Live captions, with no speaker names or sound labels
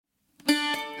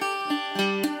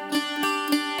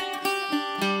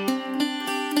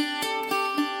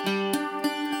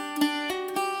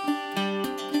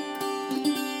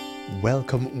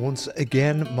welcome once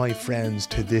again, my friends,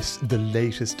 to the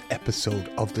latest episode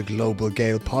of the Global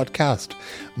Gael podcast.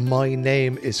 My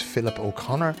name is Philip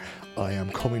O'Connor. I am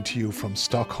coming to you from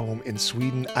Stockholm in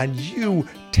Sweden, and you,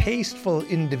 tasteful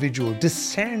individual,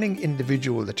 discerning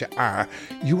individual that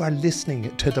you are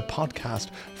listening to the podcast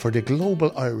for the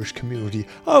global Irish community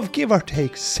of give or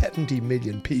take 70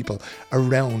 million people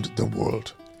around the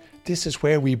world. This is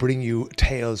where we bring you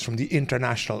tales from the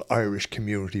international Irish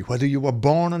community. Whether you were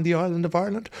born on the island of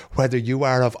Ireland, whether you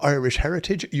are of Irish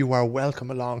heritage, you are welcome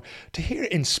along to hear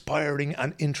inspiring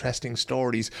and interesting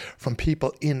stories from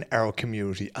people in our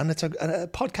community. And it's a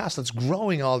podcast that's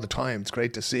growing all the time. It's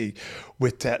great to see,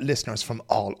 with listeners from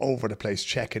all over the place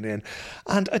checking in.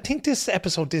 And I think this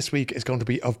episode this week is going to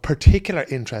be of particular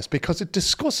interest because it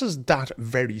discusses that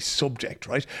very subject,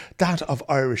 right? That of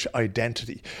Irish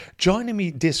identity. Joining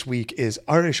me this week is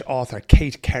Irish author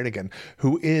Kate Kerrigan,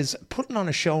 who is putting on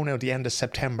a show now at the end of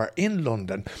September in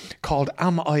London called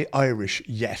Am I Irish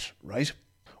Yet, right?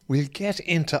 We'll get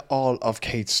into all of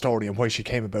Kate's story and why she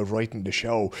came about writing the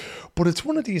show. But it's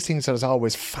one of these things that has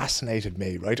always fascinated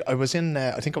me, right? I was in,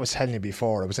 I think I was telling you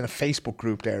before, I was in a Facebook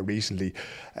group there recently.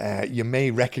 You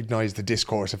may recognise the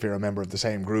discourse if you're a member of the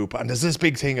same group. And there's this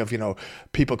big thing of,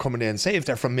 people coming in, say if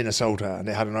they're from Minnesota and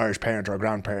they had an Irish parent or a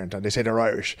grandparent and they say they're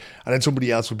Irish. And then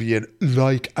somebody else would be in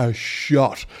like a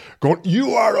shot going,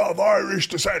 you are of Irish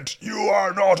descent. You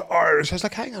are not Irish. I was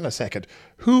like, hang on a second.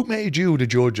 Who made you the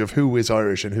judge of who is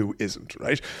Irish and who isn't,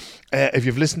 right? If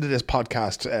you've listened to this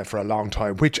podcast for a long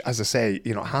time, which, as I say,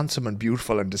 handsome and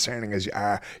beautiful and discerning as you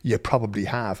are, you probably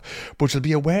have. But you'll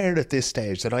be aware at this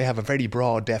stage that I have a very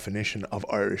broad definition of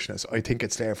Irishness. I think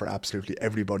it's there for absolutely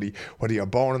everybody, whether you're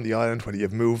born on the island, whether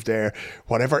you've moved there,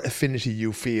 whatever affinity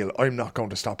you feel. I'm not going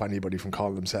to stop anybody from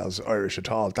calling themselves Irish at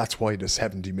all. That's why there's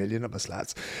 70 million of us,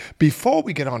 lads. Before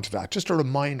we get on to that, just a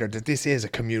reminder that this is a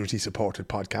community-supported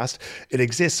podcast. It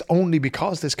exists only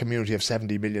because this community of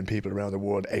 70 million people around the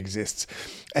world exists.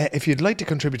 If you'd like to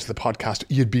contribute to the podcast,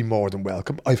 you'd be more than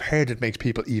welcome. I've heard it makes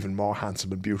people even more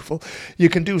handsome and beautiful. You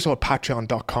can do so at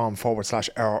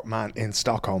patreon.com/Our Man in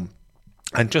Stockholm.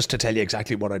 And just to tell you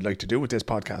exactly what I'd like to do with this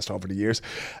podcast over the years,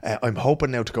 I'm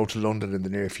hoping now to go to London in the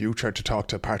near future to talk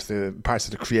to parts of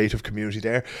the creative community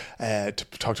there, to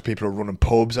talk to people who are running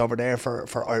pubs over there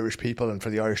for Irish people and for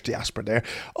the Irish diaspora there.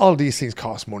 All these things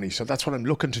cost money, so that's what I'm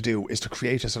looking to do, is to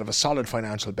create a sort of a solid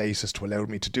financial basis to allow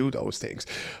me to do those things.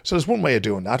 So there's one way of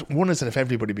doing that. One is that if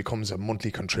everybody becomes a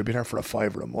monthly contributor for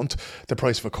 £5 a month, the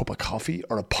price of a cup of coffee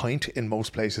or a pint in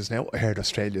most places now. I heard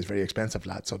Australia is very expensive,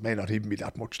 lad, so it may not even be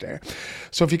that much there.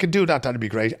 So if you could do that, that'd be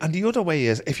great. And the other way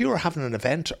is, if you were having an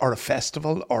event or a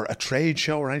festival or a trade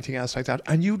show or anything else like that,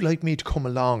 and you'd like me to come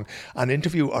along and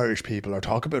interview Irish people or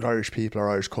talk about Irish people or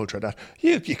Irish culture, that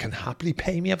you can happily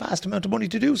pay me a vast amount of money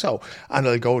to do so. And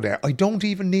I'll go there. I don't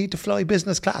even need to fly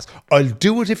business class. I'll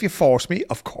do it if you force me,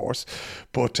 of course.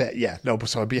 But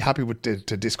so I'd be happy to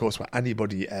discuss with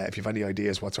anybody if you have any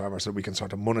ideas whatsoever, so we can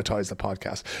sort of monetize the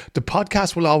podcast. The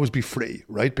podcast will always be free,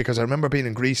 right? Because I remember being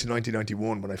in Greece in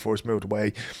 1991 when I first moved away,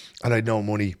 and I had no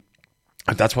money.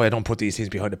 And that's why I don't put these things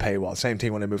behind a paywall. Same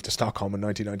thing when I moved to Stockholm in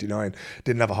 1999.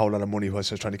 Didn't have a whole lot of money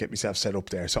whilst I was trying to get myself set up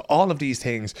there. So all of these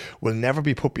things will never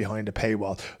be put behind a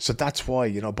paywall. So that's why,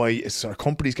 by sort of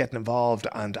companies getting involved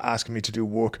and asking me to do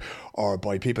work, or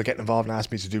by people getting involved and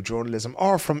asking me to do journalism,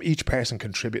 or from each person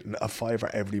contributing a £5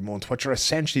 every month, what you're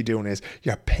essentially doing is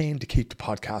you're paying to keep the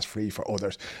podcast free for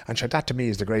others. And sure, that to me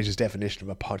is the greatest definition of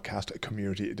a podcast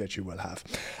community that you will have.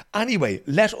 Anyway,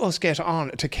 let us get on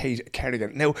to Kate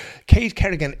Kerrigan. Now, Kate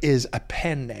Kerrigan is a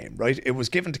pen name, right? It was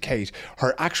given to Kate.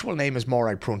 Her actual name is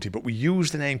Morag Prunty, but we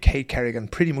use the name Kate Kerrigan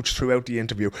pretty much throughout the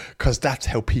interview because that's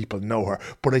how people know her.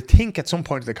 But I think at some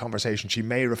point in the conversation, she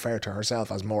may refer to herself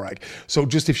as Morag. So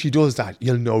just if she does that,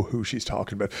 you'll know who she's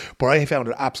talking about. But I found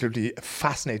it absolutely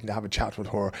fascinating to have a chat with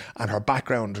her and her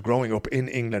background growing up in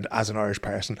England as an Irish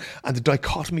person, and the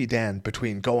dichotomy then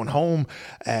between going home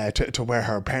to where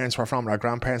her parents were from, her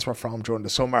grandparents were from during the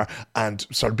summer, and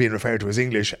sort of being referred to as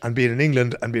English, and being in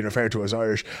England and being referred to as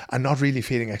Irish and not really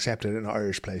feeling accepted in an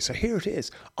Irish place. So here it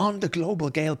is on the Global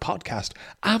Gael podcast,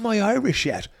 Am I Irish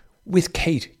Yet? With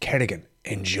Kate Kerrigan.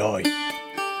 Enjoy.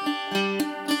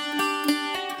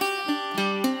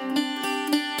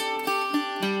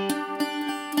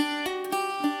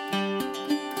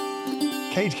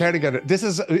 Kate Kerrigan,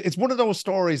 it's one of those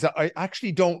stories that I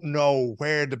actually don't know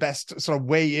where the best sort of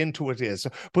way into it is.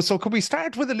 But so could we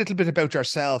start with a little bit about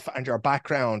yourself and your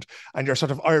background and your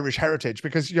sort of Irish heritage?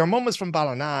 Because your mum is from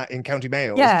Ballina in County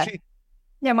Mayo, isn't she?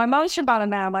 Yeah, my mum's from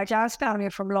Ballina. My dad's family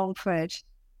are from Longford.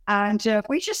 And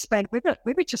we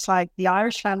were just like the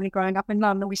Irish family growing up in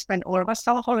London. We spent all of our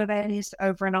summer holidays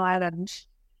over in Ireland.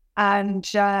 And,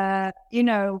 it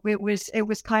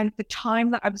was kind of the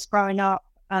time that I was growing up.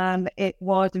 And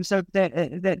so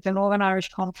the Northern Irish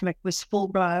conflict was full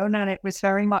blown, and it was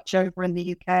very much over in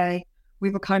the UK. We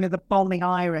were kind of the bombing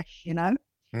Irish,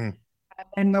 Mm.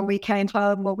 And when we came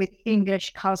home, we were with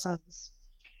English cousins.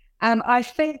 And I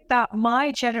think that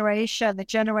my generation, the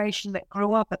generation that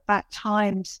grew up at that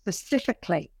time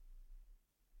specifically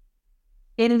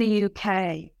in the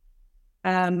UK,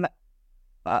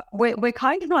 we're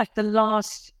kind of like the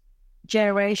last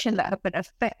generation that have been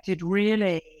affected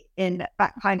really in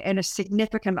a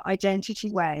significant identity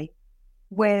way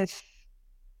with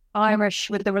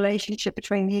with the relationship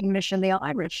between the English and the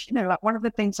Irish. Like one of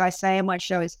the things I say in my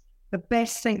show is the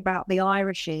best thing about the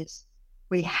Irish is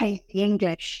we hate the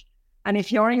English. And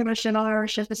if you're English and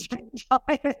Irish at the same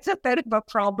time, it's a bit of a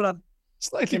problem.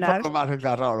 Slightly problematic,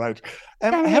 that, all right.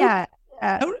 Yeah.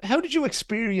 How did you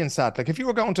experience that? Like, if you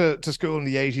were going to school in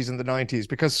the 80s and the 90s,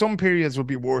 because some periods would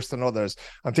be worse than others.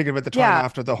 I'm thinking about the time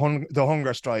after the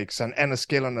hunger strikes and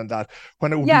Enniskillen and that,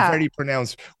 when it would be very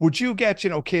pronounced. Would you get,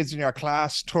 kids in your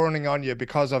class turning on you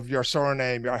because of your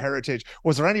surname, your heritage?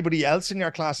 Was there anybody else in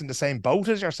your class in the same boat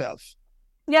as yourself?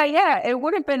 Yeah. It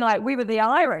would have been like we were the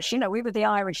Irish, we were the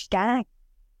Irish gang.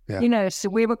 Yeah. So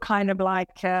we were kind of like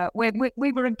we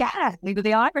were a gang. We were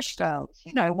the Irish girls.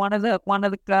 One of the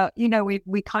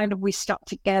we stuck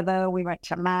together. We went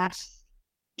to mass.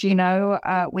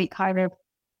 We kind of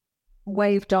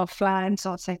waved our flags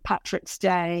on St. Patrick's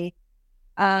Day.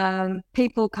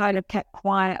 People kind of kept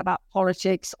quiet about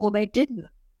politics, or they didn't,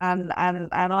 and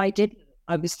I didn't.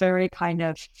 I was very kind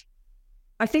of.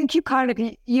 I think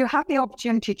you have the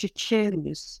opportunity to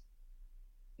choose.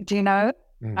 Do you know?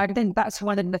 I think that's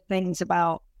one of the things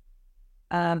about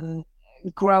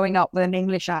growing up with an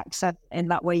English accent. In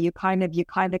that way, you kind of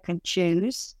can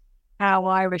choose how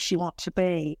Irish you want to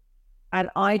be, and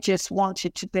I just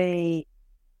wanted to be,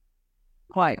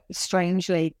 quite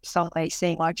strangely, some may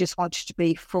seem, I just wanted to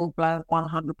be full blown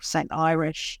 100%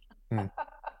 Irish.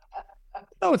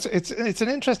 No, it's an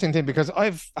interesting thing, because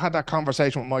I've had that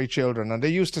conversation with my children, and they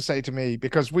used to say to me,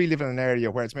 because we live in an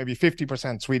area where it's maybe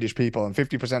 50% Swedish people and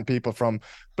 50% people from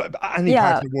any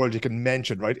part of the world you can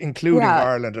mention, right, including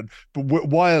Ireland, and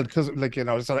wild, because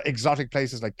sort of exotic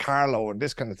places like Carlow and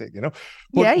this kind of thing,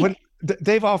 But when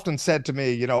they've often said to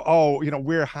me,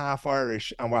 we're half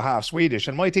Irish and we're half Swedish,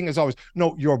 and my thing is always,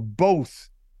 no, you're both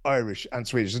Irish and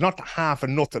Swedish. It's not half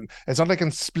and nothing. It's not like I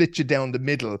can split you down the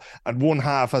middle and one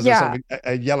half has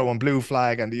a yellow and blue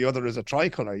flag and the other is a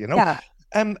tricolour,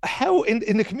 How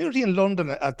in the community in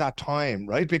London at that time,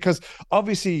 right? Because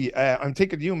obviously, I'm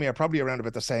thinking you and me are probably around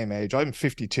about the same age. I'm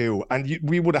 52, and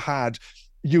we would have had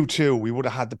U2, we would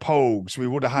have had the Pogues, we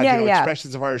would have had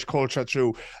expressions of Irish culture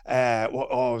through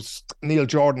Neil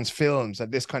Jordan's films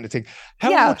and this kind of thing.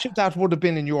 How much of that would have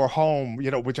been in your home,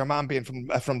 with your mom being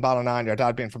from Ballina and your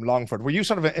dad being from Longford? Were you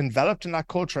sort of enveloped in that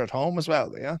culture at home as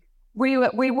well? Yeah. We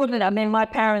wouldn't. I mean, my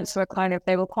parents were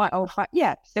they were quite old.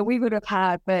 So we would have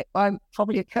had, but I'm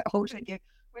probably a bit older than you.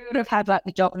 We would have had like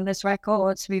the Dubliners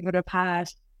records. We would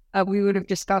have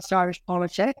discussed Irish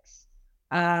politics.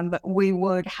 We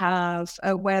would have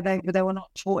where they were not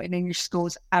taught in English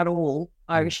schools at all,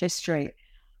 Irish history.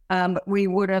 We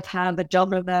would have had the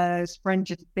Dubliners,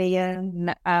 Brendan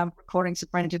Behan, recordings of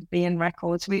Brendan Behan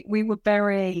records. We were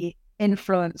very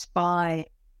influenced by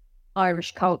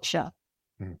Irish culture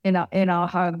in our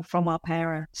home from our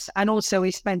parents, and also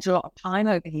we spent a lot of time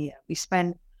over here. We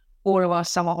spent all of our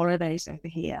summer holidays over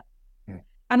here,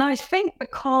 and I think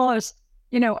because.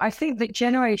 I think that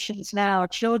generations now,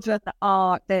 children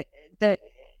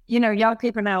young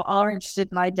people now are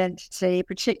interested in identity,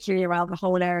 particularly around the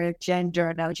whole area of gender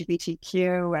and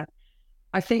LGBTQ. And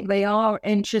I think they are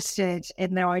interested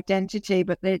in their identity,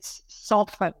 but it's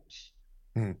softened.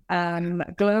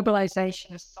 Globalization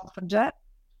has softened it.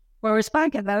 Whereas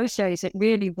back in those days, it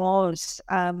really was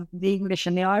the English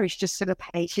and the Irish just sort of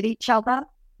hated each other.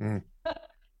 It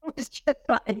was just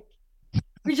like,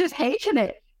 we just hated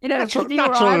it. Natural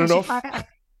enough.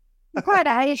 You quite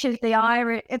hated the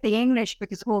Irish, the English,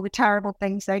 because of all the terrible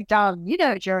things they'd done,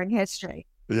 during history.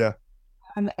 Yeah.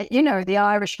 And the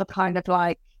Irish were kind of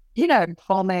like,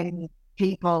 bombing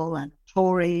people and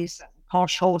Tories and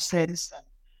posh horses and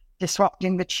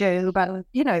disrupting the tube, and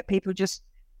people just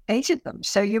hated them.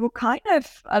 So you were kind of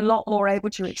a lot more able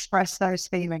to express those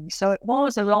feelings. So it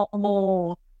was a lot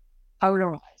more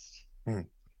polarized in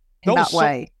that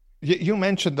way. You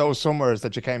mentioned those summers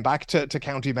that you came back to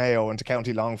County Mayo and to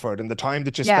County Longford and the time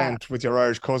that you Yeah, spent with your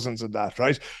Irish cousins and that,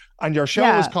 right? And your show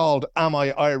is yeah, called Am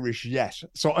I Irish Yet?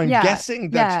 So I'm yeah, guessing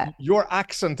that yeah. your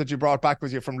accent that you brought back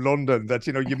with you from London, that,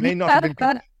 you may not have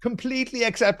been completely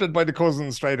accepted by the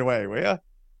cousins straight away, were you?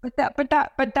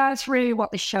 But that's really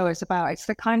what the show is about. It's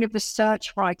the kind of the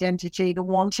search for identity, the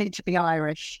wanting to be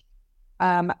Irish.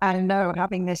 And no,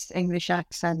 having this English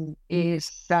accent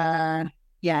is,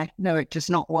 yeah, no, it does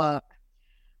not work.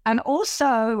 And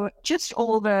also just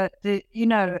all the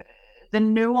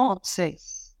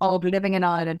nuances of living in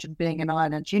Ireland and being in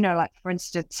Ireland, like, for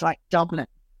instance, like Dublin.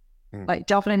 Like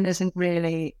Dublin isn't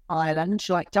really Ireland.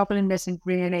 Like Dublin isn't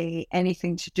really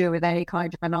anything to do with any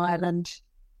kind of an island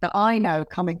that I know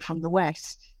coming from the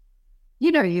West.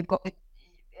 You've got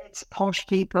it's posh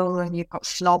people and you've got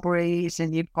snobberies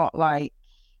and you've got like,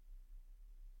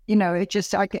 it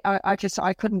just, I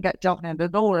couldn't get Dublin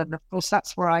at all. And of course,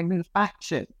 that's where I moved back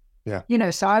to. Yeah.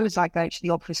 So I was like going to the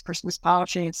office Christmas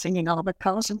party and singing Albert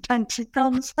Cars and Fancy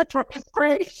Guns. That was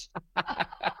great.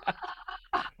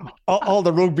 All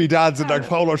the rugby dads in their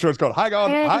polo shirts going, hang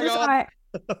on, hang on.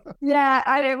 Yeah,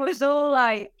 and it was all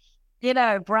like,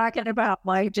 bragging about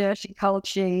my dirty,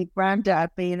 culture granddad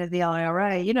being in the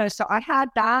IRA, so I had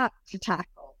that to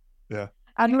tackle. Yeah.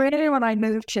 And really, when I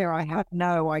moved here, I had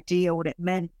no idea what it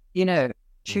meant,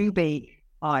 to be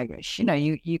Irish.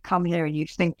 You come here and you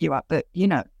think you are, but,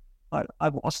 I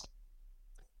was.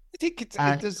 I think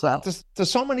there's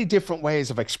so many different ways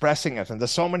of expressing it, and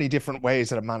there's so many different ways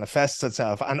that it manifests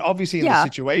itself. And obviously, in the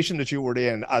situation that you were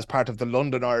in as part of the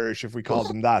London Irish, if we call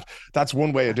them that, that's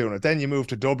one way of doing it. Then you move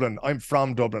to Dublin. I'm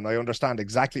from Dublin. I understand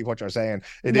exactly what you're saying.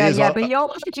 But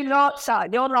you're not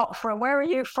side. You're not from. Where are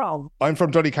you from? I'm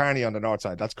from Donecarney on the north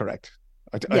side. That's correct.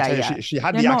 I tell you, she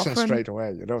had the accent straight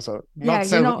away. So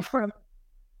you're not from.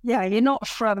 Yeah, you're not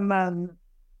from.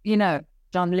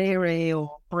 John Leary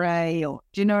or Bray, or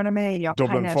do you know what I mean? You're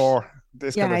Dublin 4.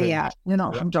 You're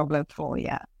not from Dublin 4.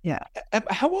 Yeah.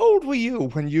 How old were you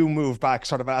when you moved back,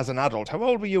 sort of as an adult? How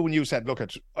old were you when you said, "Look,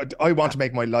 I want to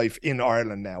make my life in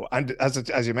Ireland now"? And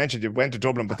as you mentioned, you went to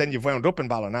Dublin, but then you've wound up in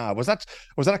Ballina. Was that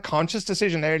a conscious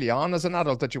decision early on as an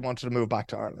adult that you wanted to move back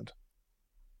to Ireland?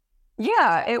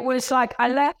 Yeah, it was like I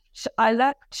left. I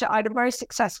had a very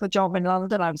successful job in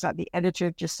London. I was like the editor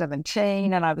of Just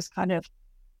 17, and I was kind of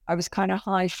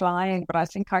high flying, but I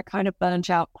think I kind of burnt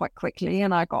out quite quickly,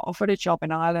 and I got offered a job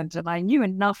in Ireland, and I knew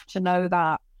enough to know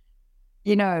that,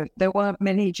 there weren't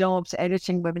many jobs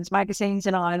editing women's magazines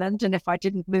in Ireland. And if I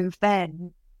didn't move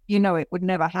then, it would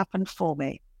never happen for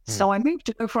me. So I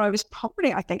moved over. I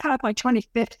think I had my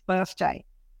 25th birthday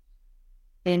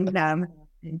in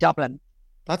Dublin.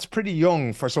 That's pretty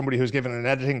young for somebody who's given an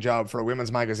editing job for a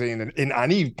women's magazine in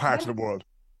any part of the world.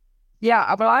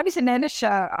 Yeah, well, I was an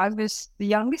editor. I was the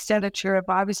youngest editor.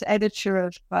 I was editor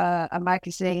of a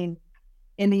magazine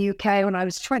in the UK when I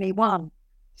was 21.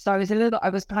 So I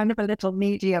was kind of a little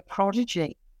media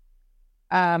prodigy.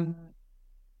 And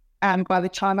by the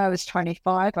time I was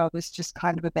 25, I was just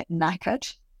kind of a bit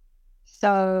knackered.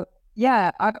 So yeah,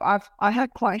 I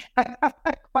had quite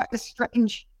a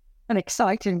strange and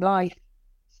exciting life.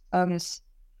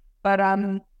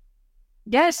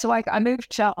 Yeah, so I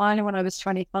moved to Ireland when I was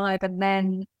 25, and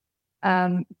then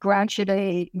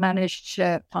gradually managed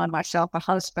to find myself a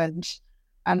husband,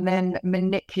 and then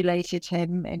manipulated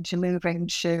him into moving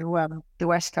to the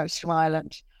west coast of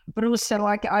Ireland. But also,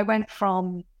 I went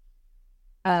from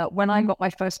when I got my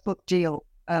first book deal.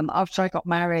 After I got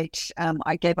married,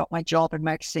 I gave up my job in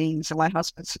magazines, and my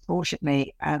husband supported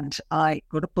me, and I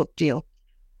got a book deal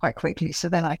quite quickly. So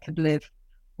then I could live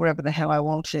wherever the hell I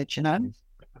wanted,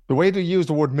 The way to use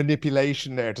the word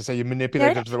manipulation there, to say you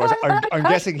manipulated the West, I'm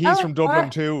guessing he's from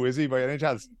Dublin too, is he, by any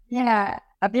chance? Yeah.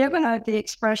 Have you ever heard the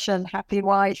expression, happy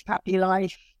wife, happy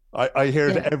life? I hear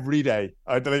it every day.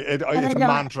 It's a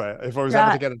mantra. If I was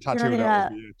ever to get a tattoo,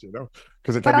 that would be it,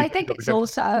 Because I think it's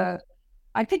also,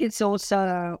 I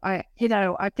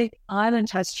think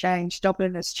Ireland has changed,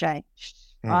 Dublin has changed.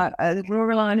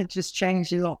 Rural Ireland has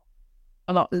changed a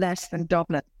lot less than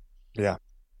Dublin. Yeah.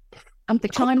 And the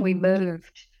time we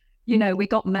moved, we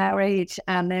got married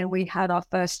and then we had our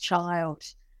first child.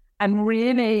 And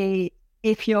really,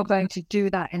 if you're going to do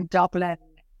that in Dublin,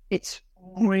 it's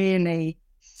really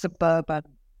suburban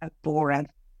and boring.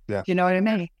 Yeah. Do you know what I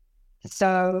mean?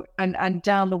 So, and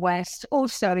down the west,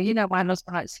 also, my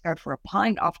husband likes to go for a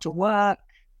pint after work.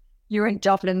 You're in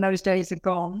Dublin, those days are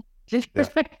gone. Yeah.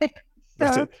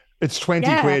 So, it's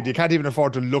 20 quid. You can't even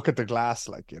afford to look at the glass,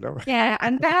 Yeah,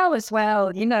 and now as well,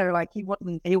 he'd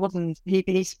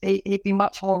be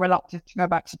much more reluctant to go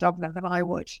back to Dublin than I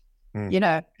would. Mm. You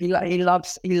know, he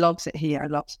loves it here. He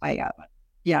loves Gael.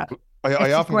 Yeah, I it's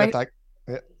a often get great. that.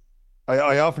 Yeah,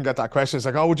 I often get that question. It's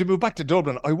like, oh, would you move back to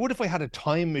Dublin? I would if I had a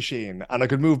time machine and I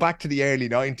could move back to the early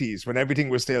 90s when everything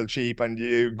was still cheap and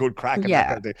good crack and that Yeah,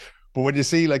 kind of thing. But when you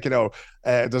see, like,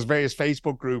 there's various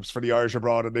Facebook groups for the Irish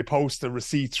abroad and they post the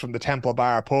receipts from the Temple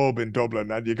Bar pub in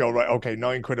Dublin and you go, right, okay,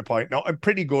 9 quid a pint. No, I'm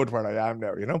pretty good where I am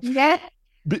now. yeah,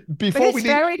 but Before we it's leave,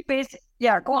 very busy.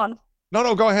 Yeah, go on.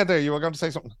 no, go ahead there. You were going to say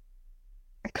something.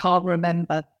 I can't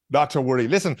remember. Not to worry.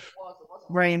 Listen,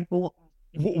 Very important.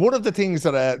 one of the things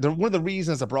one of the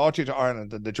reasons that brought you to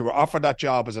Ireland and that you were offered that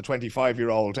job as a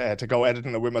 25-year-old to go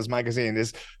editing a women's magazine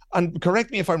is, and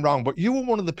correct me if I'm wrong, but you were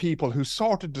one of the people who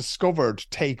sort of discovered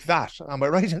Take That. Am I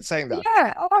right in saying that?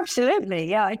 Yeah, oh, absolutely.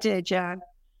 Yeah, I did. Yeah.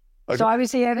 So I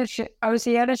was the editor. I was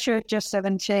the editor at Just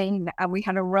 17, and we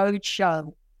had a road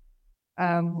show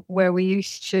where we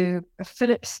used to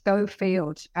Philip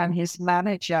Schofield and his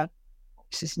manager.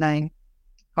 What's his name?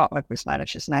 Can't remember his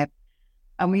manager's name.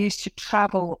 And we used to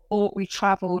we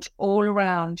travelled all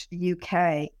around the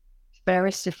UK,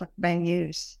 various different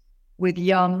venues with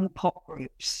young pop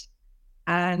groups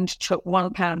and took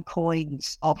 £1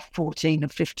 coins off 14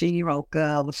 and 15-year-old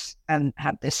girls and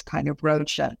had this kind of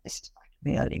roadshow. This is back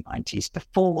in the early 90s,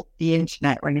 before the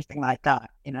internet or anything like that,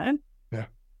 Yeah.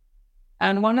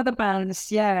 And one of the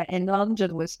bands, in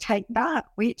London was Take That.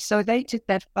 So they did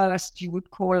their first, you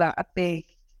would call it a big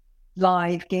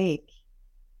live gig.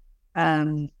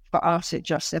 For us at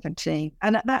Just 17.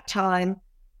 And at that time,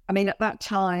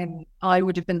 I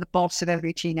would have been the boss of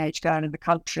every teenage girl in the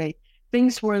country.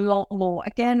 Things were a lot more,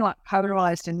 again, like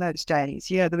polarized in those days.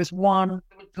 There was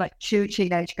two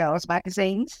teenage girls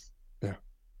magazines. Yeah.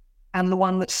 And the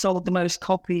one that sold the most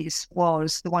copies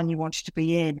was the one you wanted to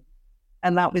be in.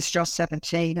 And that was Just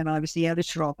 17, and I was the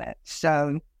editor of it.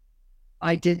 So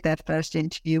I did their first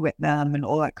interview with them and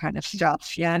all that kind of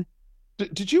stuff, yeah.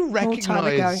 Did you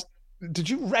recognize,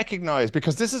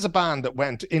 because this is a band that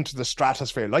went into the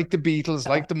stratosphere, like the Beatles,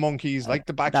 like the Monkees, like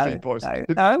the Backstreet Boys?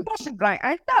 No, it wasn't like,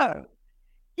 I know.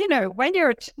 When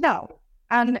you're, no.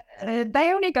 And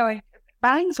they only go in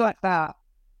bands like that.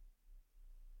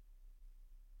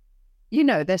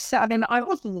 There's,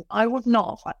 I would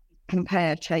not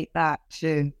compare Take That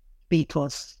to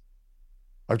Beatles.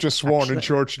 I've just sworn in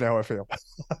church now, I feel.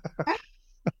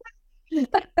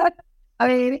 I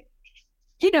mean,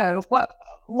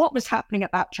 what was happening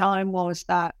at that time was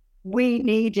that we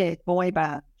needed boy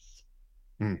bands,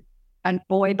 and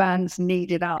boy bands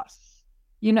needed us,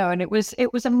 and it was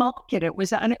a market.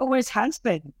 And it always has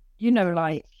been,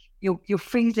 like you're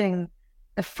feeding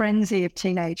the frenzy of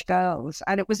teenage girls,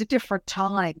 and it was a different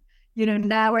time.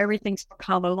 Now everything's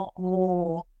become a lot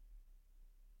more,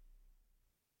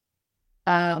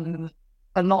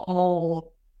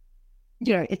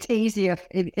 it's easier.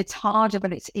 It's harder,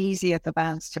 but it's easier for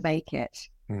bands to make it.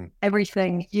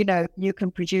 Everything, you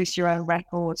can produce your own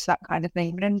records, that kind of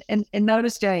thing. And in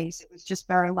those days, it was just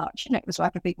very much, it was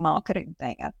like a big marketing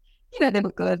thing. And, they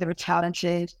were good, they were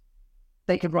talented,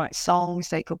 they could write songs,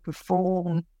 they could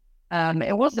perform.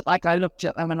 It wasn't like I looked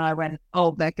at them and I went,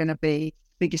 oh, they're going to be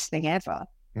the biggest thing ever.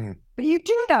 But you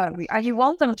do know, and you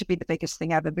want them to be the biggest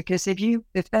thing ever, because if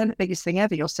they're the biggest thing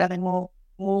ever, you're selling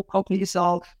more copies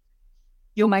of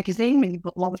your magazine when you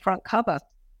put them on the front cover.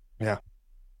 Yeah,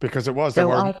 because it was, they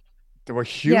were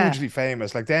hugely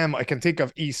famous. Like them, I can think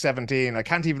of E17. I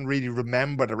can't even really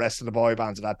remember the rest of the boy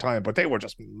bands at that time, but they were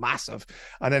just massive.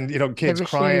 And then, kids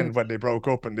crying when they broke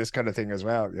up and this kind of thing as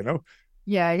well,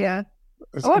 Yeah.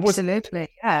 Oh, absolutely.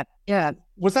 Yeah.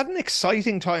 Was that an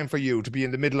exciting time for you to be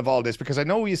in the middle of all this? Because I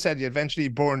know you said you eventually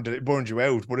burned you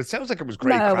out, but it sounds like it was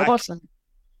great. No, crack. It wasn't.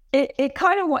 It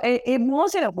kind of, it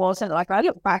wasn't, it wasn't. Like, I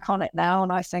look back on it now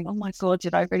and I think, oh my God,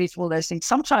 did I really do all those things?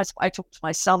 Sometimes I talk to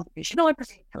my son because, I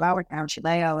was in Calower County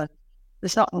now, and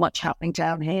there's not much happening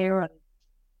down here.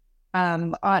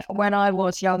 And when I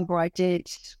was younger,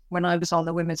 when I was on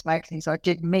the women's magazines, I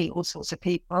did meet all sorts of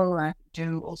people and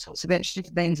do all sorts of interesting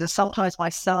things. And sometimes my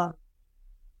son,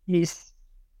 he's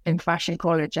in fashion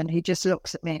college, and he just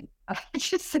looks at me and I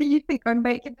just say, you think I'm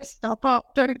making this stuff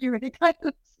up, don't you? And he kind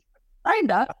of, I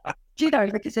know,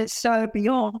 because it's so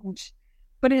beyond.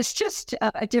 But it's just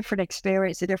a different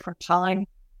experience, a different time.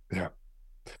 Yeah.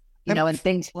 And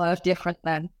things were different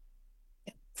then.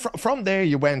 From there,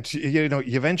 you went, you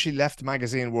eventually left the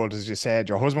magazine world, as you said.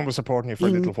 Your husband was supporting you for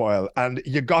a little while, and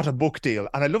you got a book deal.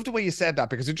 And I love the way you said that,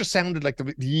 because it just sounded like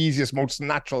the easiest, most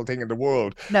natural thing in the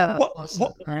world. No.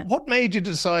 What made you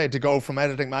decide to go from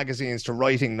editing magazines to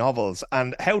writing novels?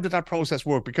 And how did that process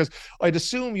work? Because I'd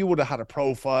assume you would have had a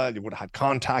profile, you would have had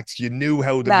contacts, you knew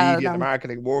how the media and the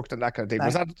marketing worked and that kind of thing.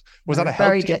 Was that a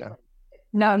help to you?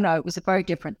 No, it was a very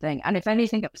different thing. And if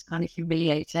anything, it was kind of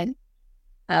humiliating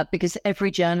because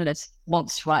every journalist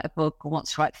wants to write a book or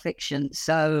wants to write fiction.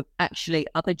 So actually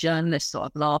other journalists sort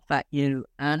of laugh at you,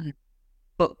 and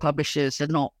book publishers are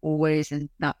not always in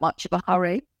that much of a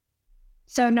hurry.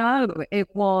 So no, it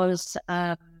was,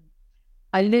 I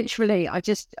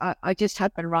just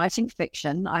had been writing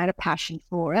fiction. I had a passion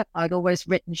for it. I'd always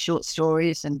written short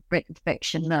stories and written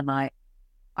fiction, and I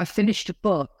finished a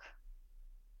book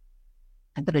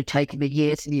that had taken me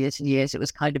years and years and years. It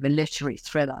was kind of a literary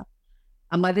thriller.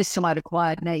 And by this time I'd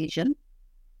acquired an agent.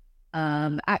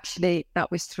 Actually,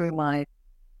 that was through my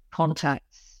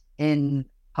contacts in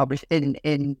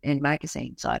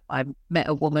magazines. I met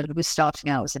a woman who was starting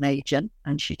out as an agent,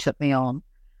 and she took me on.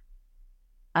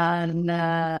 And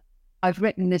I've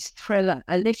written this thriller,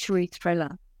 a literary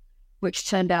thriller, which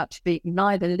turned out to be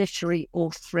neither literary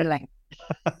or thrilling.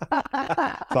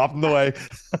 Top in the way.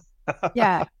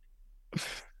 Yeah.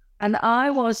 And I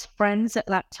was friends at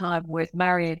that time with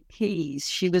Marion Keyes.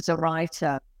 She was a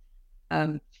writer,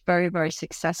 very, very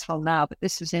successful now, but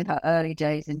this was in her early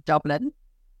days in Dublin.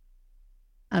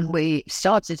 And we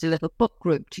started a little book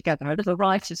group together, a little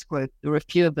writers group. There were a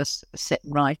few of us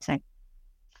sitting writing.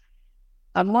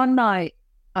 And one night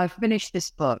I finished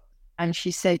this book, and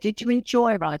she said, "Did you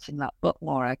enjoy writing that book,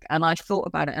 Maura?" And I thought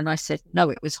about it, and I said, "No,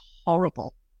 it was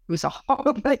horrible. It was a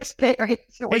horrible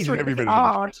experience. It was really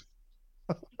hard."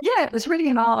 Yeah, it was really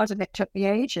hard, and it took me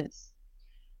ages.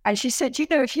 And she said,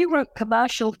 if you wrote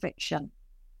commercial fiction,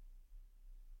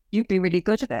 you'd be really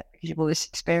good at it because you've all this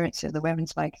experience in the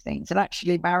women's magazines. And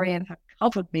actually, Marion had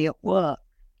covered me at work.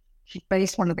 She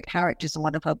based one of the characters in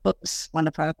one of her books, one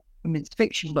of her women's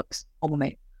fiction books, on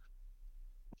me.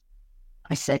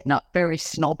 I said, no, very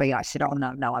snobby. I said, oh,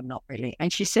 no, I'm not really.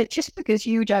 And she said, just because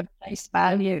you don't place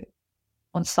value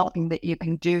on something that you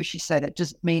can do, she said, it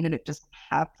doesn't mean that it doesn't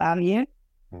have value.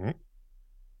 Mm-hmm.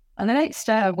 And the next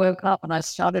day I woke up and I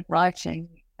started writing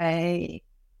a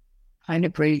kind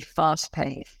of really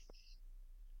fast-paced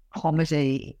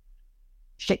comedy,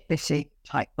 chick-bitty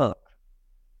type book,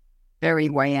 very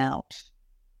way out.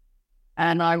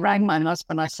 And I rang my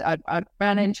husband. I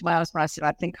ran into my husband. I said,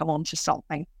 I think I'm onto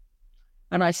something.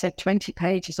 And I said 20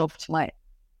 pages off to my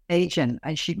agent,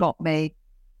 and she got me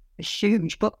a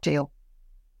huge book deal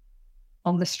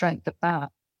on the strength of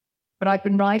that. But I'd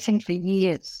been writing for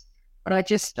years, but I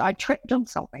tripped on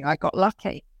something. I got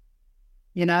lucky,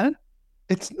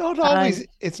 It's not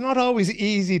always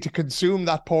easy to consume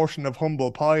that portion of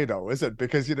humble pie, though, is it?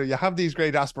 Because, you have these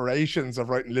great aspirations of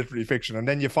writing literary fiction, and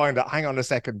then you find out, hang on a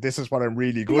second, this is what I'm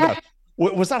really good at.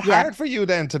 Was that hard for you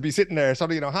then to be sitting there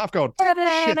sort of, half going,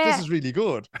 shit, this is really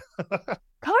good?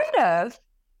 Kind of.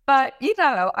 But,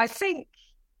 I think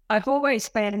I've always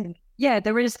been,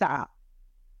 there is that.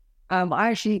 I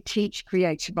actually teach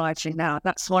creative writing now.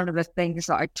 That's one of the things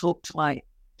that I talk to my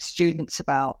students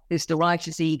about, is the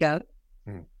writer's ego.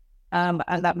 And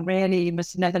that really, you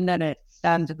must never let it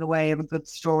stand in the way of a good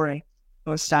story,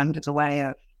 or stand in the way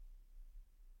of,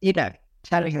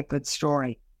 telling a good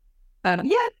story.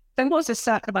 There was a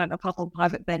certain amount of humble pie,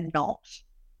 but then not.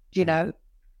 I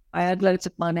had loads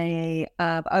of money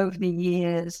over the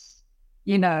years.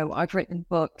 I've written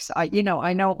books. I know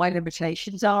what my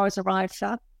limitations are as a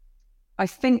writer. I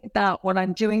think that what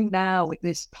I'm doing now with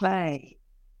this play,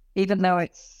 even though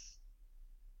it's,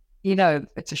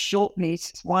 it's a short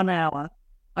piece, it's 1 hour.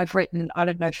 I've written,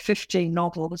 15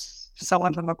 novels. Some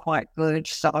of them are quite good,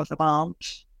 some of them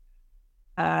aren't.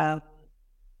 And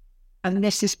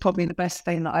this is probably the best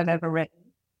thing that I've ever written,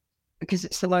 because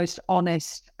it's the most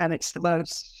honest, and it's the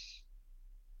most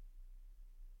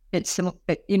honest,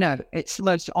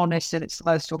 and it's the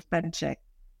most authentic,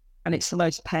 and it's the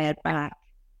most pared back,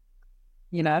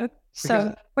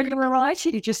 So when you're a writer,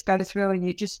 you just go through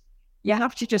and you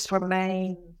have to just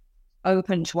remain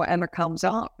open to whatever comes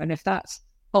up. And if that's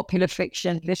popular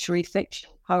fiction, literary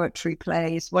fiction, poetry,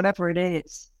 plays, whatever it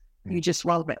is, you just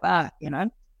roll with that,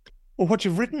 Well, what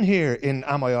you've written here in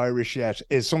Am I Irish Yet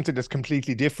is something that's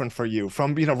completely different for you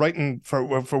from, writing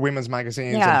for women's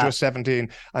magazines and Just 17,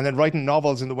 and then writing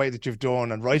novels in the way that you've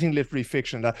done, and writing literary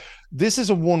fiction. This is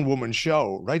a one-woman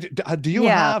show, right? Do you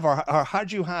have, or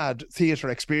had you had theatre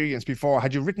experience before?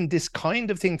 Had you written this kind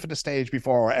of thing for the stage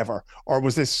before, or ever? Or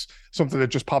was this something that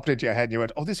just popped into your head and you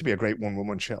went, oh, this would be a great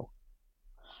one-woman show?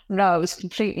 No, it was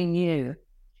completely new.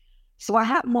 So what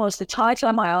happened was, the title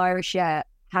Am I Irish Yet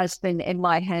has been in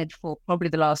my head for probably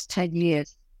the last 10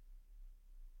 years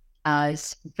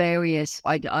as various,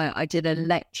 I did a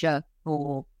lecture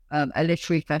for a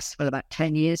literary festival about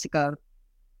 10 years ago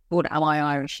called Am I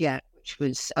Irish Yet, which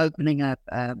was opening up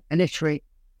a literary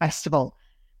festival.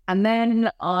 And then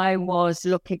I was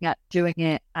looking at doing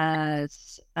it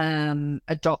as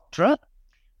a doctorate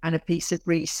and a piece of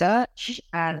research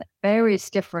and various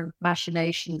different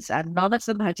machinations. And none of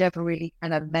them had ever really,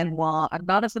 and a memoir, and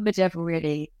none of them had ever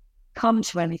really come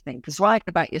to anything, because writing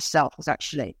about yourself was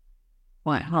actually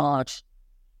quite hard.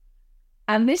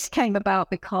 And this came about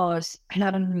because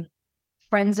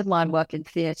friends of mine work in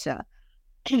theatre.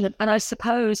 And I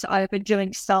suppose I've been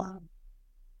doing some,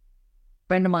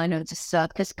 friend of mine owns a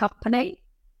circus company.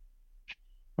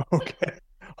 Okay.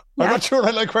 I'm not sure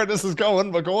I like where this is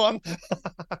going, but go on.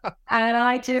 And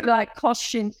I do like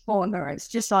costumes for her. It's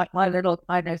just like my little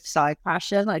kind of side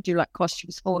passion. I do like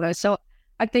costumes for her. So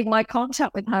I think my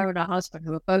contact with her and her husband,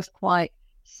 who are both quite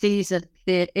seasoned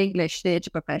English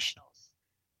theatre professionals,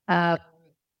 and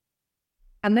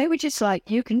they were just like,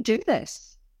 you can do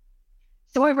this.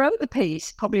 So I wrote the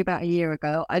piece probably about a year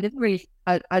ago. I didn't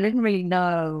really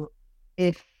know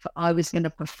if I was going to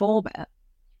perform it.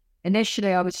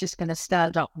 Initially, I was just going to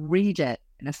stand up and read it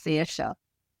in a theatre.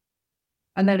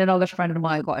 And then another friend of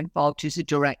mine got involved who's a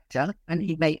director, and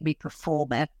he made me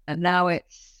perform it. And now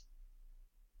it's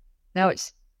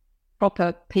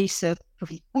proper piece of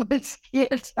performance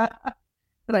theatre that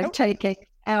I'm taking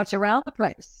out around the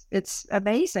place. It's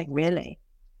amazing, really.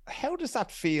 How does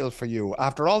that feel for you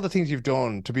after all the things you've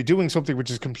done, to be doing something which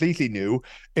is completely new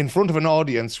in front of an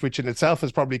audience, which in itself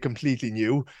is probably completely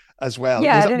new as well?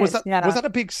 Yeah, was that a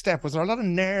big step? Was there a lot of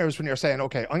nerves when you're saying,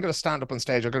 okay, I'm going to stand up on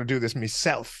stage, I'm going to do this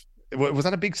myself? Was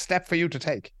that a big step for you to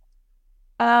take?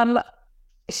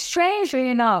 Strangely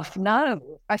enough,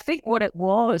 no. I think what it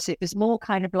was more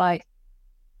kind of like,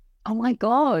 oh my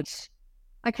God,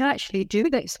 I can actually do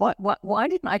this. Why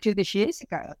didn't I do this years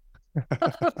ago?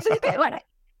 It's a bit like,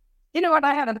 when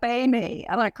I had a baby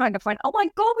and I kind of went, oh my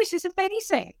God, this is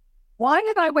amazing. Why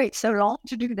did I wait so long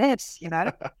to do this?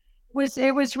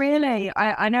 It was really,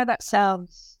 I know that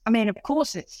sounds, of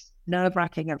course it's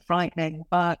nerve-wracking and frightening,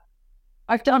 but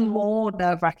I've done more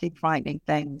nerve-wracking, frightening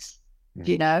things,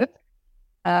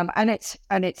 and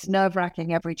it's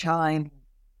nerve-wracking every time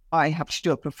I have to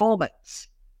do a performance.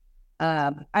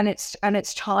 And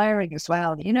it's tiring as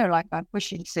well, like I'm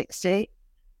pushing 60.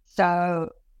 So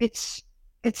it's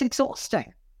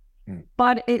exhausting,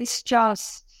 but it's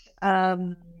just,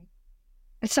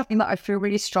 it's something that I feel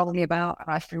really strongly about and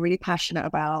I feel really passionate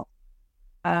about.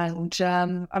 And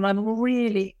I'm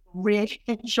really, really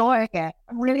enjoying it.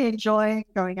 I'm really enjoying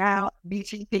going out,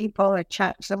 meeting people and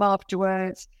chatting to them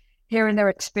afterwards, hearing their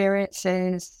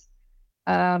experiences.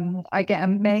 I get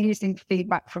amazing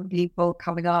feedback from people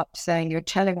coming up saying, you're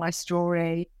telling my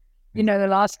story. The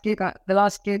last gig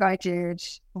I did,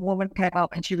 a woman came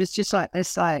up and she was just like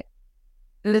this, like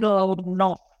little old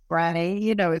knot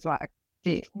granny, with like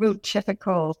the real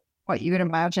typical, what you would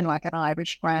imagine like an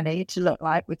Irish granny to look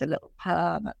like, with a little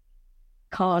perm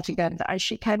cardigan. And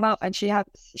she came up and she had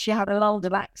a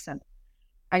London accent,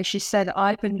 and she said,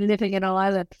 I've been living in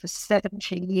Ireland for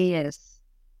 17 years.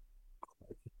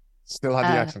 Still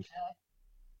had the accent.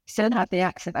 Still had the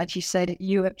accent, and she said,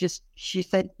 you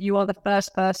are the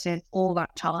first person all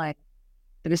that time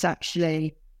that has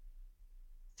actually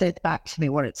said back to me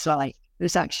what it's like, that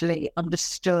has actually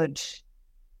understood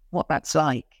what that's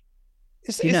like.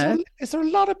 Is there a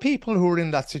lot of people who are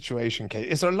in that situation, Kate?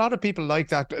 Is there a lot of people like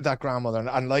that grandmother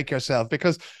and like yourself?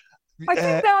 Because I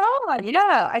think there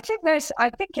are, I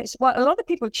think it's a lot of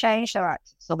people change their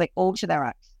accents, or they alter their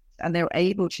accents, and they're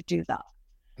able to do that.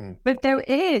 But there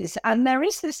is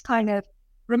this kind of,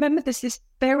 remember, there's this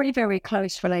very, very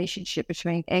close relationship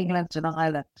between England and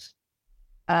Ireland.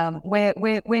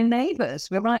 We're neighbours,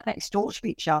 we're right next door to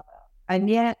each other. And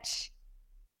yet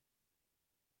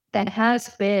there has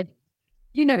been,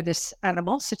 this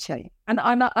animosity. And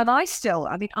I still,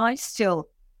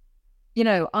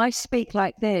 I speak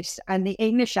like this and the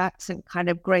English accent kind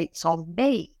of grates on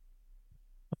me,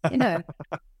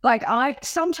 Like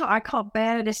sometimes I can't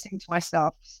bear listening to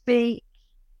myself speak.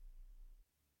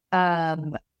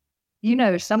 Sometimes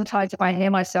if I hear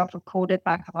myself recorded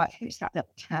back, I'm like, who's that little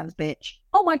tan bitch?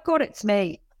 Oh my God, it's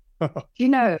me.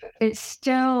 It's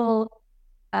still,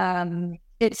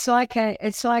 it's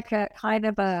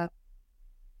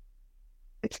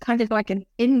kind of like an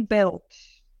inbuilt,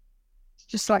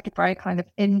 just like a very kind of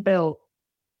inbuilt,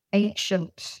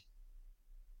 ancient,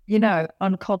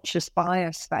 unconscious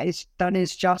bias that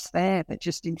is just there, that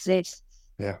just exists.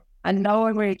 Yeah. And no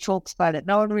one really talks about it.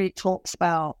 No one talks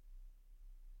about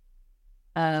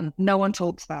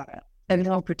it.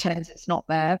 Everyone pretends it's not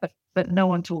there, but no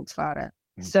one talks about it.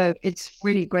 So it's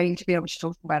really great to be able to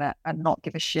talk about it and not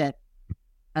give a shit,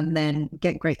 and then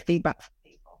get great feedback from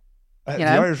people. You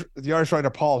know? The Irish writer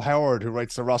Paul Howard, who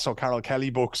writes the Ross O'Carroll Kelly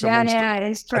books, Yeah, amongst yeah,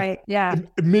 it's great. Yeah,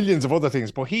 millions of other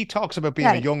things. But he talks about being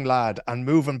a yeah. young lad and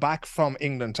moving back from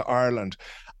England to Ireland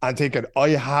and thinking, I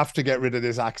have to get rid of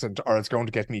this accent or it's going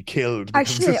to get me killed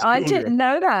because of the Actually, I school year. didn't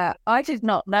know that. I did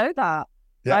not know that.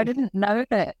 Yeah. I didn't know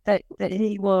that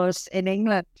he was in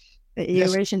England, that he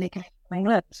Yes. originally came from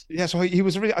England. Yeah, so he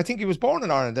was really, I think he was born in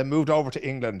Ireland, then moved over to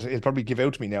England. He'll probably give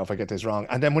out to me now if I get this wrong.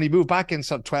 And then when he moved back in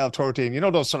sort of 12, 13, you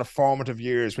know, those sort of formative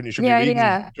years when you should be Yeah, reading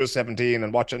yeah. just 17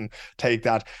 and watching Take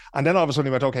That. And then all of a sudden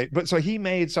he went, okay. But so he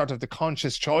made sort of the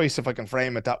conscious choice, if I can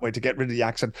frame it that way, to get rid of the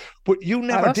accent. But you I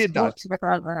never was did that.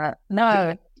 about that.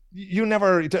 No, You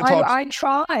never thought, I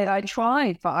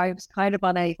tried, but I was kind of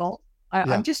unable. yeah.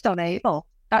 I'm just unable.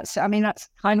 That's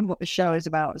kind of what the show is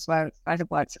about as well. It's kind of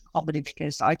why it's a comedy,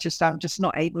 because I'm just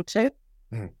not able to.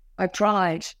 Mhm. I've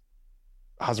tried.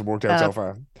 Hasn't worked out so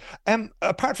far.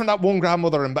 Apart from that one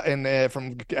grandmother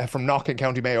from Knock in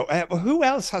County Mayo, who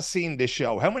else has seen this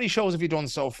show? How many shows have you done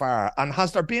so far? And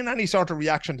has there been any sort of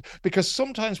reaction? Because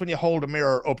sometimes when you hold a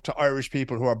mirror up to Irish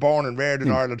people who are born and reared in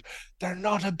Ireland, they're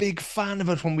not a big fan of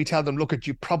it when we tell them, look,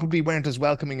 you probably weren't as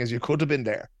welcoming as you could have been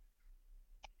there.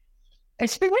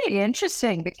 It's been really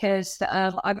interesting because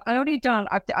I've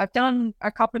done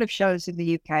a couple of shows in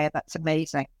the UK. That's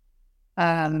amazing.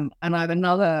 And I've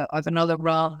another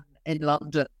run in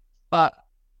London. But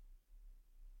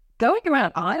going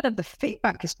around Ireland, the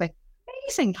feedback has been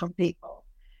amazing from people,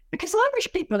 because Irish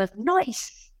people are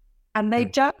nice and they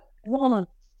don't want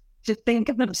to think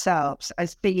of themselves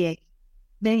as being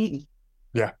mean.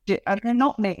 Yeah. And they're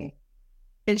not mean.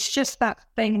 It's just that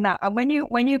thing that, and when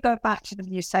you go back to them,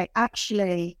 you say,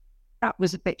 actually, that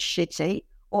was a bit shitty,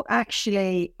 or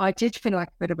actually, I did feel like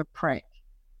a bit of a prick,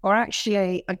 or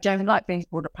actually, I don't like being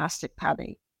called a plastic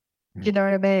paddy. Do you know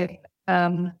what I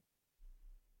mean?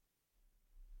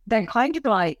 They're kind of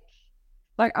like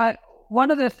one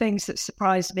of the things that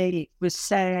surprised me was,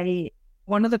 say,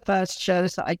 one of the first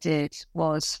shows that I did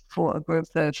was for a group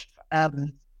of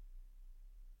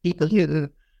people who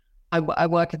I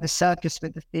work in the circus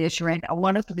with the theatre in, and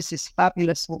one of them is this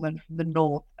fabulous woman from the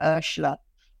north, Ursula.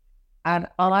 And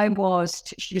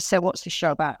she just said, what's the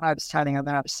show about? And I was telling her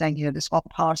that I was saying, there's one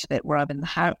part of it where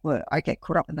where I get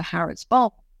caught up in the Harrods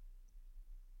bomb.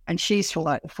 And she's from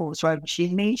like the Falls Road, and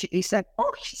she immediately said,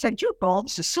 your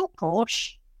bombs are so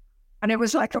posh. And it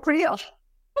was like it was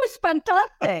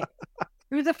fantastic.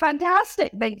 It was a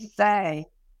fantastic thing to say.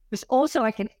 It was also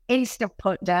like an instant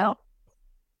put down.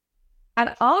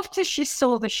 And after she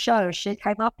saw the show, she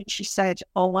came up and she said,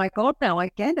 oh my God, now I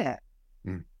get it.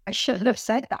 I shouldn't have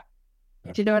said that.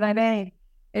 Yeah. Do you know what I mean?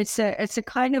 It's a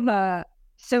kind of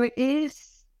so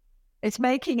it's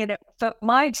making it, but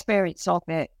my experience of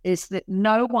it is that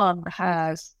no one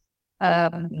has,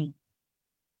 I've done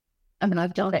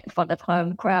it in front of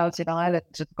home crowds in Ireland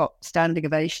have got standing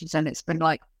ovations, and it's been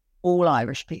like all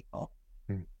Irish people.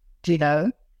 Do you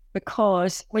know?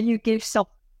 Because when you give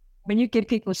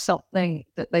people something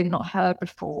that they've not heard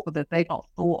before, or that they've not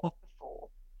thought of before,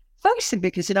 mostly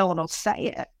because no one will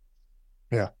say it.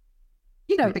 Yeah.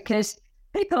 Because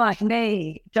people like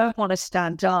me don't want to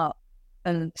stand up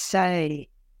and say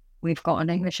we've got an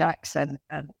English accent,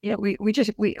 and we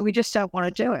just don't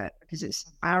want to do it because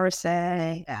it's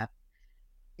embarrassing.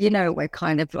 We're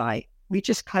kind of like we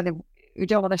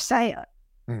don't want to say it.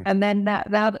 And then now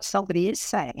that somebody is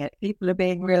saying it, people are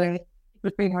being really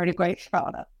grateful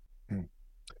about it.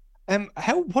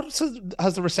 What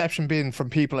has the reception been from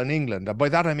people in England? And by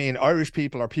that I mean Irish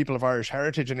people or people of Irish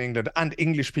heritage in England, and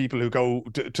English people who go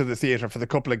to the theatre for the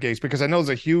couple of gigs, because I know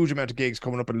there's a huge amount of gigs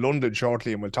coming up in London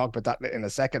shortly, and we'll talk about that in a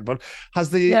second. But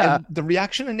has the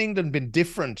reaction in England been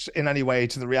different in any way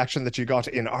to the reaction that you got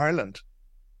in Ireland?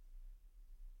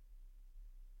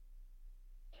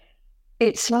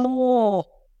 It's more,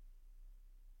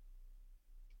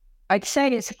 I'd say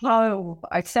it's home.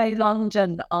 I'd say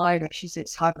London Irish is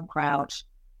its home crowd.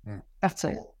 That's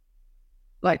all.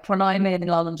 Like when I'm in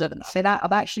London, say that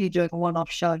I'm actually doing a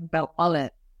one-off show in Belmullet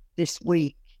this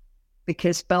week,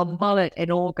 because Belmullet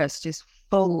in August is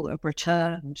full of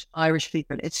returned Irish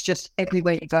people. It's just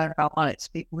everywhere you go in Belmullet, it's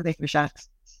people with English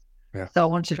accents. Yeah. So I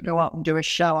wanted to go up and do a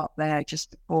show up there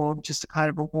just to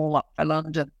kind of a warm up for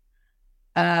London.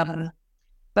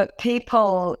 But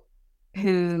people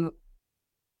who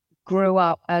grew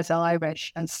up as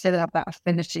Irish and still have that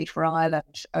affinity for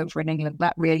Ireland over in England,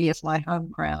 that really is my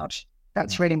home crowd.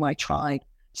 That's really my tribe.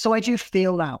 So I do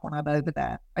feel that when I'm over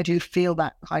there. I do feel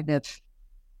that kind of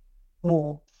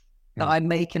more, that I'm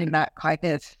making that kind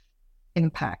of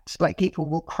impact. Like people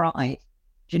will cry.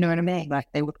 Do you know what I mean? Like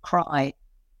they would cry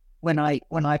when I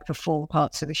perform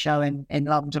parts of the show in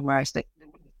London, whereas they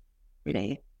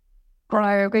really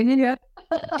cry over here.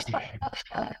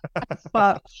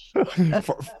 But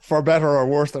for better or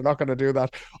worse, they're not going to do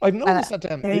that. I've noticed that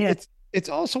yeah. it's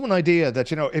also an idea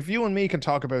that, if you and me can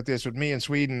talk about this, with me in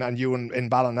Sweden and you in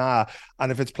Ballina,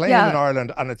 and if it's playing in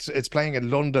Ireland and it's playing in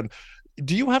London,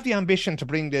 do you have the ambition to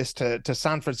bring this to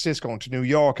San Francisco and to New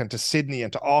York and to Sydney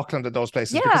and to Auckland and those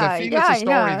places? Because I feel it's a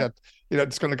story that,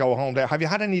 it's going to go home there. Have you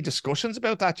had any discussions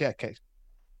about that yet, Kate?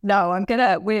 No, I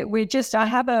have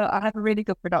a really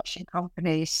good production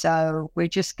company, so we're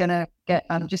just gonna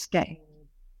just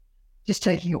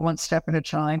taking it one step at a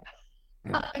time.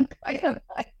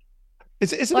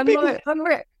 Is it a big... I'm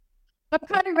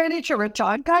kind of ready to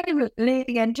retire. I'm kind of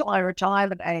leading into my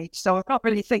retirement age, so I'm not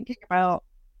really thinking about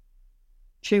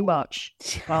too much.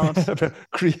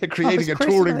 Creating a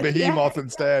touring behemoth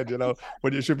instead,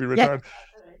 when you should be retired. Yeah.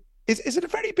 Is it a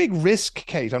very big risk,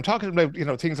 Kate? I'm talking about,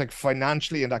 things like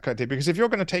financially and that kind of thing, because if you're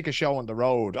going to take a show on the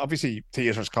road, obviously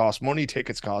theatres cost money,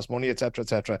 tickets cost money, etc.,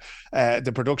 etc.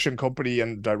 The production company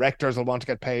and directors will want to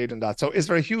get paid and that. So is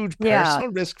there a huge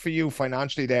personal risk for you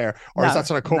financially there, or is that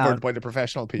sort of covered by the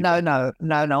professional people? No.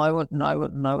 I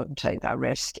wouldn't take that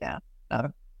risk. Yeah,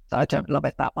 no, I don't love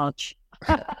it that much.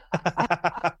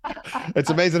 It's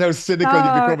amazing how cynical you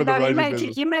become in the writing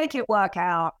business. You make it work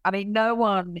out. I mean, no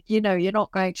one, you're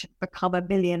not going to become a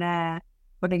millionaire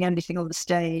putting anything on the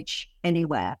stage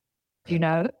anywhere,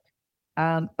 But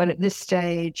at this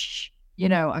stage, I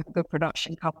have a good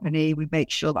production company. We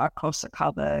make sure that our costs are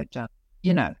covered.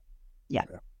 There's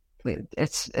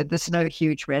no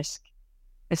huge risk.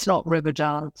 It's not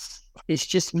Riverdance. It's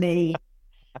just me.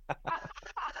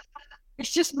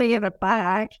 It's just me in a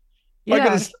bag.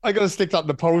 I gotta stick that in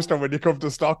the poster when you come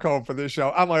to Stockholm for this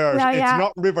show. Am I Irish? It's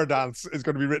not Riverdance is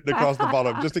going to be written across the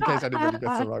bottom, just in case anybody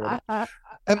gets it wrong.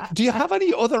 Do you have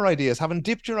any other ideas? Having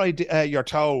dipped your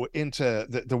toe into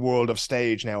the world of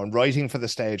stage now and writing for the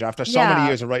stage after so many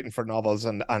years of writing for novels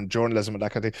and journalism and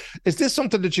that kind of thing, is this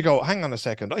something that you go, hang on a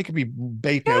second, I could be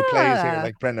baiting out plays here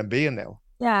like Brendan Behan now?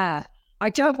 Yeah. I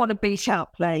don't want to beat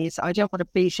out plays. I don't want to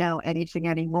beat out anything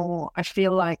anymore. I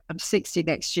feel like I'm 60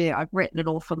 next year. I've written an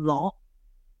awful lot.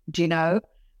 Do you know?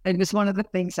 It was one of the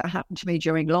things that happened to me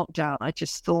during lockdown. I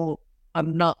just thought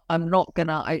I'm not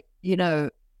gonna.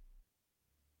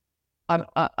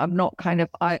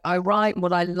 I write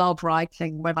what I love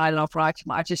writing when I love writing.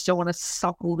 I just don't want to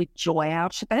suck all the joy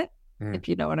out of it, if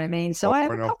you know what I mean. So I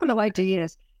have a couple of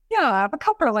ideas. Yeah, I have a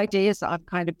couple of ideas that I'm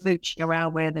kind of mooching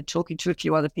around with and talking to a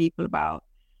few other people about,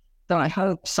 that I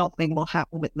hope something will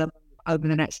happen with them over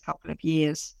the next couple of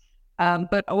years.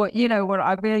 But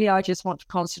I just want to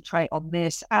concentrate on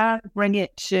this and bring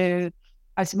it to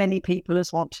as many people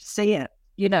as want to see it,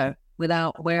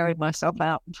 without wearing myself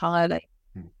out entirely.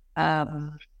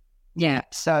 So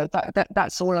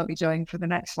that's all I'll be doing for the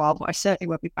next while, but I certainly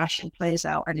won't be bashing plays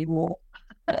out anymore.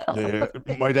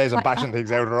 My days of bashing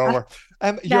things out are over.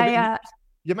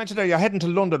 You mentioned that you're heading to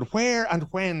London. Where and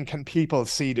when can people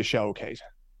see the show, Kate?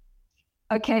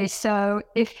 Okay, so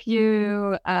if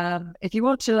you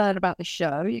want to learn about the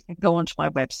show, you can go onto my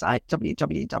website,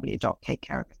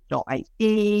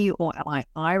 www.katekerrigan.ie or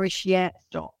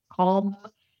amirishyet.com.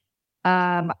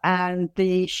 And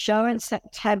the show in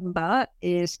September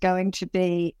is going to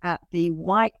be at the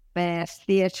White Bear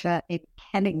Theatre in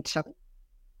Kennington.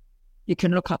 You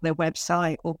can look up their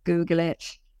website or Google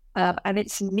it. And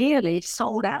it's nearly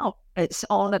sold out. It's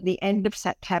on at the end of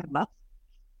September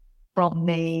from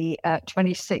the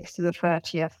 26th to the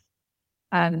 30th.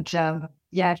 And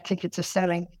tickets are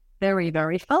selling very,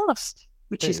 very fast,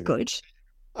 which is good.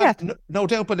 Yeah, no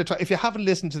doubt. But if you haven't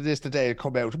listened to this today,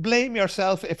 come out. Blame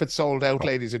yourself if it's sold out,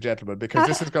 ladies and gentlemen, because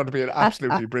this is going to be an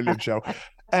absolutely brilliant show.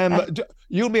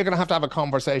 You and me are going to have a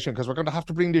conversation, because we're going to have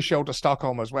to bring this show to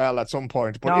Stockholm as well at some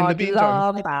point. But in the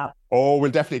meantime,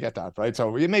 we'll definitely get that right.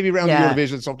 So maybe around the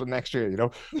Eurovision something next year,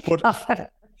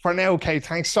 But for now, Kate,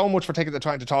 thanks so much for taking the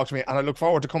time to talk to me, and I look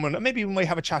forward to coming. Maybe we might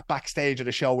have a chat backstage at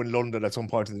a show in London at some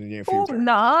point in the near future. Oh,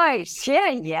 nice!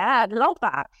 Yeah, love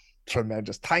that.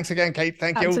 Tremendous. Thanks again, Kate.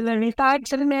 Thank you. Absolutely.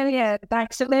 Thanks a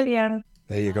million.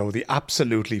 There you go, the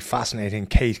absolutely fascinating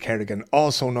Kate Kerrigan,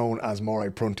 also known as Moray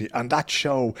Prunty, and that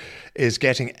show is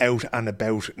getting out and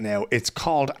about now. It's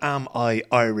called Am I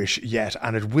Irish Yet?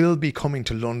 And it will be coming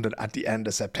to London at the end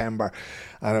of September.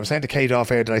 And I was saying to Kate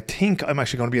off air that I think I'm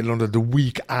actually going to be in London the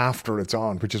week after it's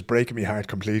on, which is breaking me heart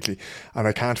completely. And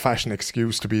I can't fashion an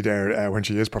excuse to be there when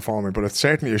she is performing, but it's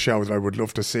certainly a show that I would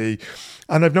love to see.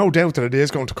 And I've no doubt that it is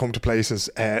going to come to places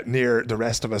near the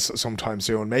rest of us sometime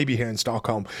soon, maybe here in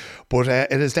Stockholm. But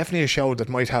it is definitely a show that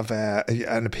might have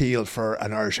an appeal for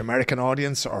an Irish American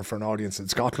audience, or for an audience in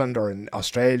Scotland or in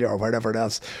Australia or wherever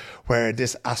else, where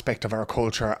this aspect of our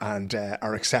culture and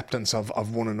our acceptance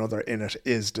of one another in it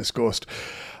is discussed.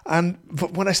 And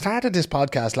when I started this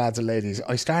podcast, lads and ladies,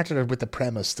 I started it with the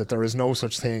premise that there is no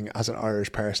such thing as an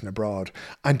Irish person abroad.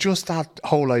 And just that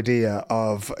whole idea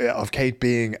of Kate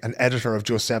being an editor of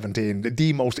Just 17,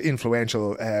 the most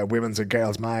influential women's and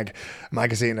girls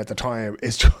magazine at the time,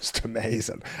 is just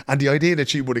amazing. And the idea that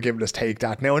she would have given us Take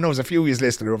That. Now, I know there's a few of you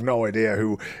listening who have no idea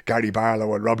who Gary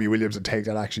Barlow and Robbie Williams and Take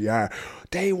That actually are.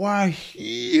 They were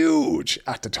huge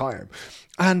at the time.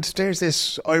 And there's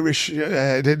this Irish,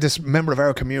 this member of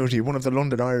our community, one of the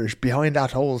London Irish, behind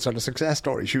that whole sort of success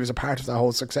story. She was a part of that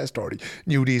whole success story.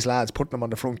 Knew these lads, putting them on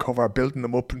the front cover, building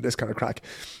them up and this kind of crack,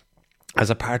 as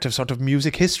a part of sort of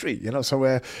music history, you know.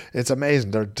 So it's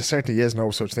amazing. There certainly is no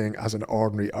such thing as an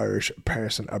ordinary Irish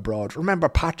person abroad. Remember,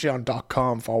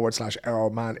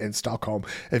 patreon.com/OurMan in Stockholm.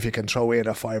 If you can throw in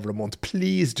a $5 a month,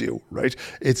 please do, right?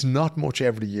 It's not much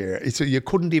every year. You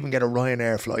couldn't even get a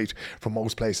Ryanair flight from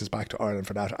most places back to Ireland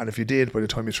for that. And if you did, by the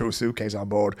time you threw a suitcase on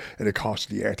board, it'd cost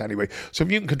the earth anyway. So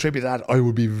if you can contribute that, I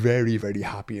would be very, very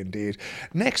happy indeed.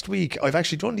 Next week, I've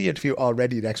actually done the interview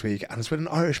already next week, and it's with an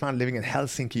Irishman living in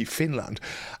Helsinki, Finland.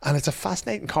 And it's a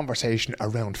fascinating conversation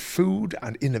around food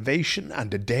and innovation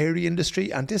and the dairy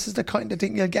industry. And this is the kind of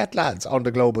thing you'll get, lads, on the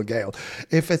Global Gael.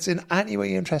 If it's in any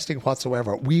way interesting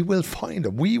whatsoever, we will find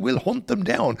them, we will hunt them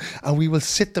down, and we will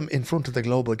sit them in front of the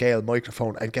Global Gael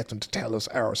microphone and get them to tell us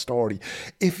our story.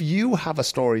 If you have a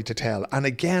story to tell, and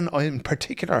again, in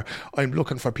particular, I'm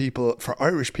looking for people, for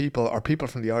Irish people or people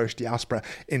from the Irish diaspora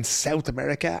in South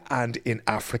America and in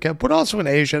Africa, but also in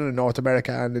Asia and in North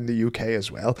America and in the UK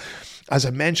as well. As I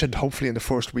mentioned, hopefully in the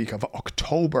first week of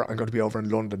October, I'm going to be over in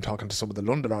London talking to some of the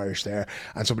London Irish there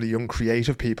and some of the young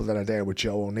creative people that are there with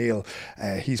Joe O'Neill.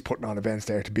 He's putting on events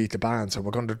there to beat the band, so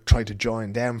we're going to try to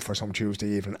join them for some Tuesday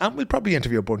evening, and we'll probably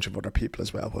interview a bunch of other people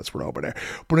as well once we're over there.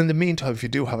 But in the meantime, if you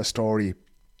do have a story,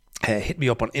 hit me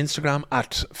up on Instagram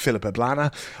at Philip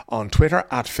Ablana, on Twitter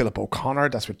at Philip O'Connor,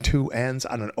 that's with 2 N's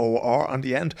and an OR on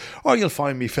the end, or you'll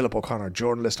find me Philip O'Connor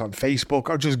Journalist on Facebook,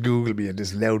 or just Google me and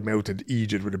this loud-mouthed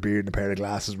Egypt with a beard and a pair of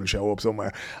glasses will show up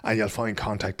somewhere, and you'll find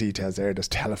contact details there. There's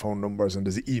telephone numbers and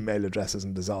there's email addresses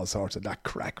and there's all sorts of that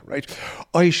crack, right?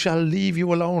 I shall leave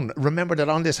you alone. Remember that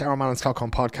on this Our Man in Stockholm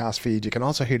podcast feed, you can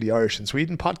also hear the Irish in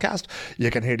Sweden podcast.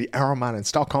 You can hear the Our Man in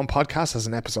Stockholm podcast. There's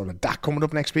an episode of that coming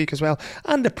up next week as well,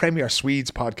 and the Premier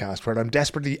Swedes podcast, where I'm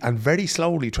desperately and very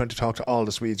slowly trying to talk to all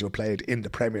the Swedes who played in the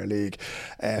Premier League.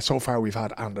 So far we've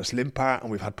had Anders Limpar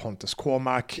and we've had Pontus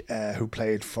Kåmark, who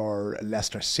played for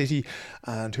Leicester City,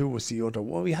 and who was the other?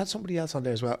 Well, we had somebody else on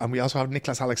there as well, and we also have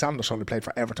Niklas Alexandersson, who played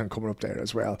for Everton, coming up there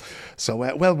as well. So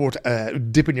well worth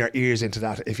dipping your ears into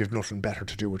that if you've nothing better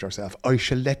to do with yourself. I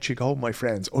shall let you go, my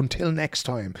friends. Until next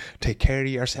time, take care of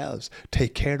yourselves,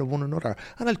 take care of one another,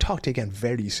 and I'll talk to you again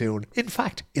very soon. In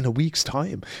fact, in a week's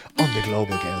time on the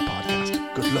Global Gael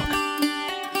podcast. Good luck.